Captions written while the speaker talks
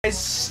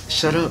Guys,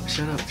 shut up. Alright, I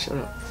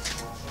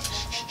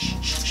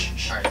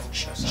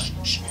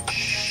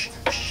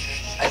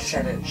just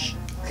had to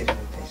get in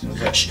the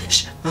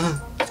face.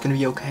 It's gonna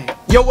be okay.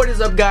 Yo, what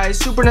is up, guys?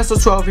 Super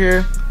Nesto 12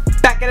 here,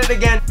 back at it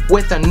again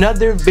with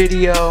another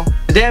video.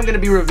 Today I'm gonna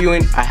be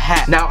reviewing a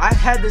hat. Now, I've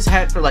had this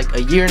hat for like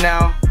a year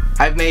now.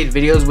 I've made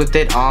videos with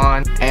it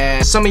on,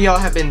 and some of y'all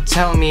have been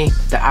telling me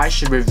that I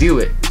should review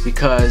it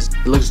because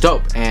it looks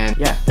dope. And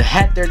yeah, the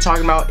hat they're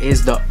talking about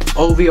is the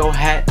OVO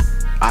hat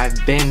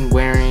I've been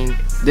wearing.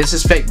 This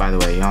is fake, by the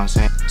way, you know what I'm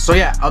saying? So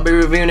yeah, I'll be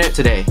reviewing it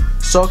today.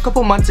 So a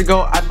couple months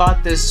ago, I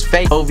bought this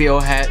fake OVO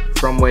hat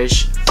from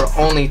Wish for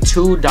only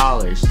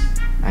 $2.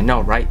 I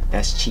know, right?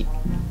 That's cheap.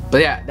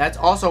 But yeah, that's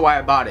also why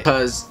I bought it,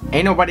 because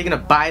ain't nobody gonna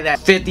buy that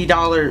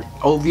 $50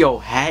 OVO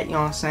hat, you know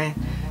what I'm saying?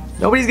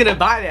 Nobody's gonna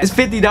buy that. It's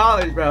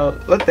 $50, bro.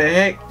 What the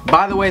heck?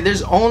 By the way,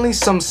 there's only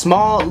some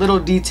small little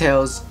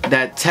details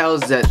that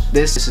tells that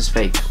this is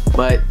fake.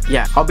 But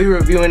yeah, I'll be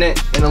reviewing it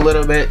in a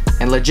little bit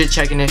and legit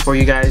checking it for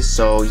you guys.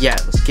 So yeah,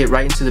 let's get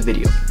right into the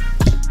video.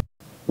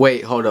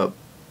 Wait, hold up.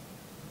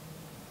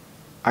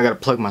 I gotta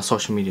plug my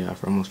social media. I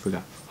almost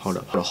forgot. Hold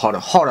up,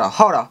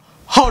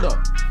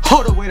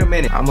 wait a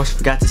minute. I almost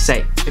forgot to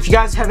say. If you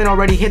guys haven't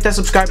already, hit that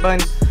subscribe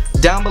button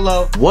down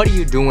below. What are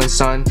you doing,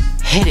 son?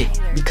 Hit it,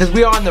 because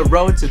we are on the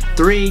road to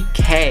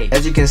 3K.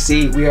 As you can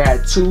see, we are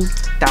at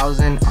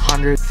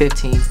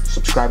 2,115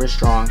 subscribers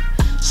strong.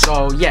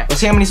 So yeah, let's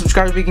see how many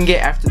subscribers we can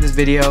get after this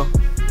video.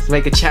 Let's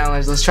make a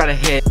challenge. Let's try to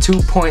hit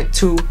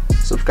 2.2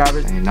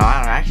 subscribers. And no,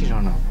 I actually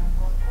don't know.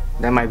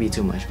 That might be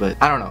too much, but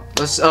I don't know.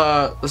 Let's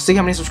see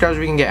how many subscribers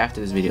we can get after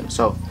this video.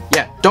 So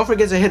yeah, don't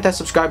forget to hit that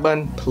subscribe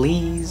button,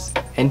 please.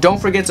 And don't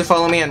forget to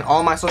follow me on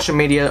all my social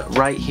media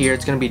right here.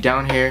 It's gonna be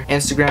down here.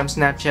 Instagram,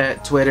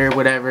 Snapchat, Twitter,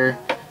 whatever.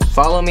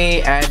 Follow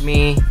me, add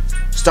me,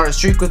 start a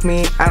streak with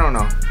me. I don't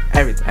know,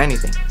 everything,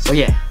 anything. So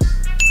yeah.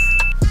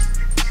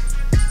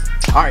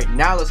 All right,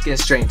 now let's get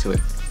straight into it.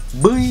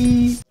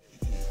 Bye.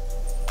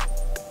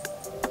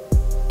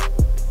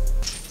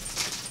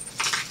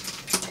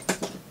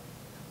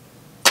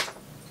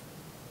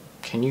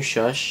 Can you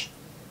shush?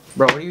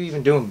 Bro, what are you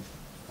even doing?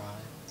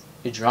 Drawing.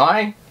 You're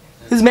drawing? Yeah.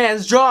 This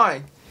man's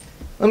drawing.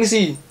 Let me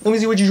see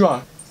what you're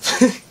drawing.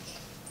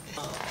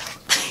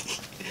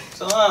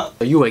 So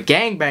You a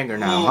gangbanger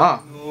now, huh?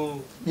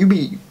 No. You You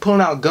be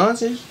pulling out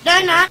guns and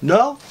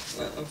No?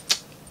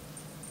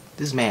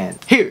 This man.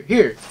 Here.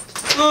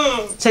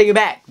 Take it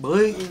back,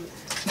 boy.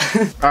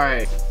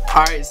 Alright,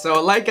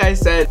 so like I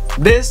said,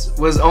 this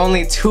was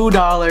only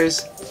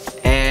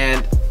 $2,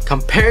 and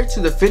compared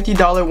to the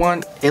 $50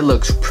 one, it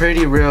looks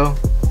pretty real.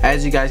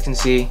 As you guys can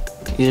see,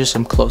 these are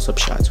some close-up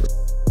shots.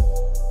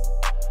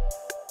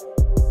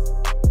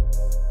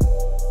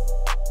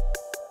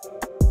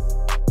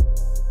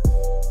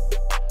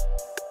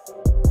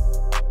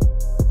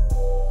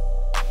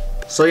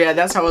 So yeah,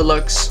 that's how it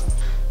looks.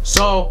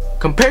 So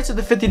compared to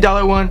the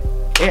 $50 one,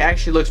 it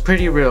actually looks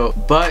pretty real,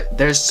 but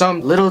there's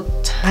some little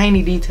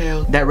tiny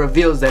detail that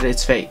reveals that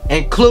it's fake,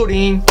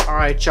 including,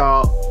 alright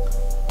y'all,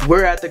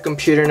 we're at the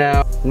computer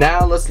now.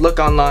 Now let's look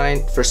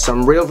online for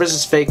some real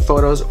versus fake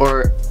photos,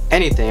 or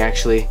anything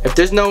actually. If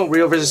there's no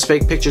real versus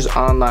fake pictures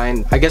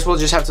online, I guess we'll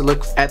just have to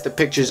look at the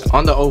pictures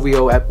on the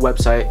OVO app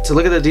website to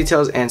look at the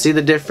details and see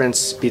the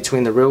difference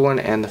between the real one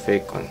and the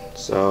fake one.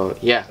 So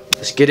yeah,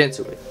 let's get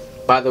into it.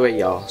 By the way,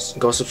 y'all,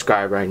 go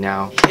subscribe right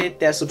now. Hit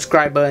that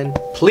subscribe button,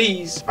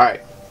 please. Alright,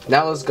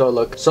 now let's go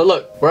look. So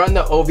look, we're on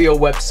the OVO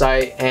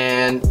website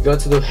and go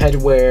to the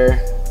headwear,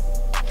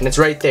 and it's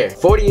right there.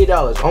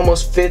 $48,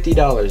 almost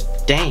 $50.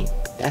 Dang,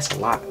 that's a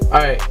lot.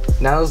 Alright,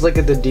 now let's look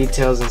at the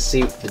details and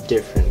see the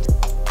difference.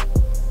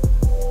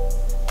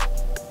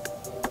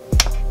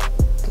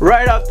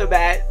 Right off the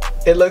bat,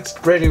 it looks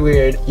pretty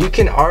weird. You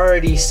can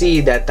already see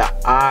that the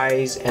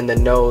eyes and the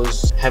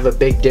nose have a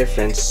big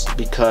difference,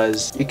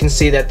 because you can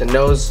see that the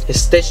nose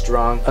is stitched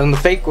wrong. On the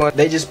fake one,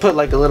 they just put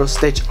like a little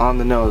stitch on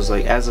the nose,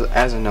 like as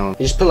a nose.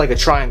 You just put like a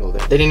triangle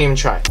there. They didn't even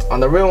try. On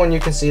the real one, you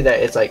can see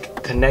that it's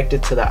like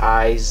connected to the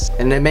eyes,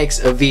 and it makes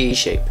a V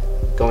shape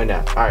going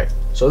down. Alright,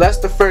 so that's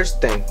the first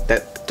thing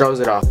that throws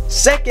it off.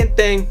 Second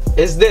thing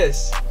is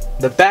this.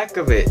 The back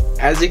of it.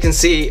 As you can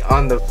see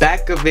on the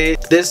back of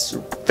it, this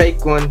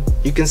fake one,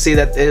 you can see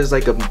that there's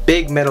like a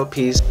big metal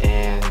piece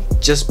and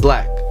just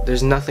black.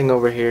 There's nothing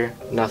over here,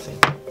 nothing.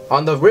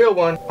 On the real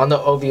one, on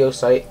the OVO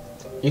site,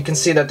 you can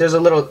see that there's a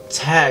little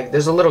tag,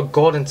 there's a little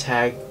golden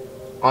tag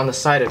on the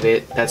side of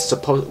it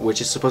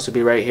which is supposed to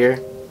be right here.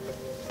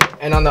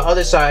 And on the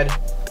other side,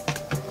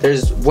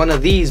 there's one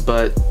of these,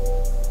 but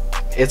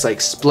it's like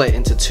split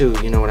into two,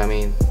 you know what I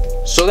mean?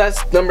 So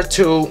that's number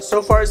two.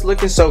 So far it's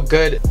looking so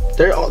good.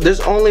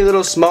 There's only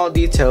little small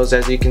details,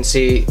 as you can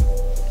see.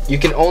 You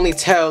can only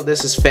tell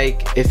this is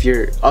fake if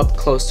you're up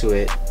close to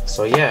it.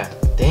 So yeah,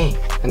 dang.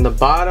 And the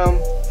bottom,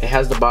 it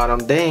has the bottom.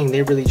 Dang,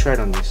 they really tried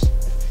on this.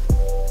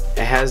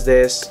 It has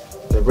this.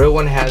 The real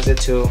one has it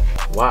too.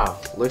 Wow,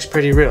 looks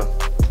pretty real.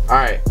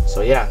 Alright, so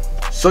yeah.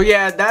 So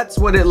yeah, that's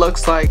what it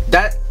looks like.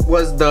 That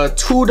was the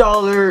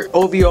 $2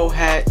 OVO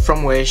hat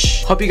from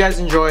Wish. Hope you guys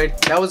enjoyed.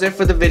 That was it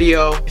for the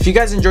video. If you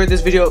guys enjoyed this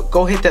video,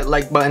 go hit that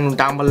like button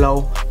down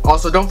below.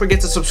 Also, don't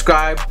forget to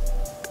subscribe.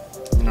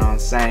 You know what I'm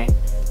saying?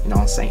 You know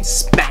what I'm saying?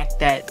 Smack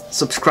that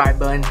subscribe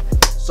button.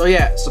 So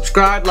yeah,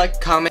 subscribe, like,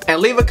 comment, and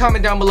leave a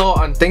comment down below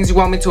on things you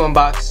want me to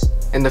unbox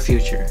in the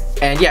future.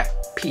 And yeah,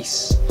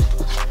 peace.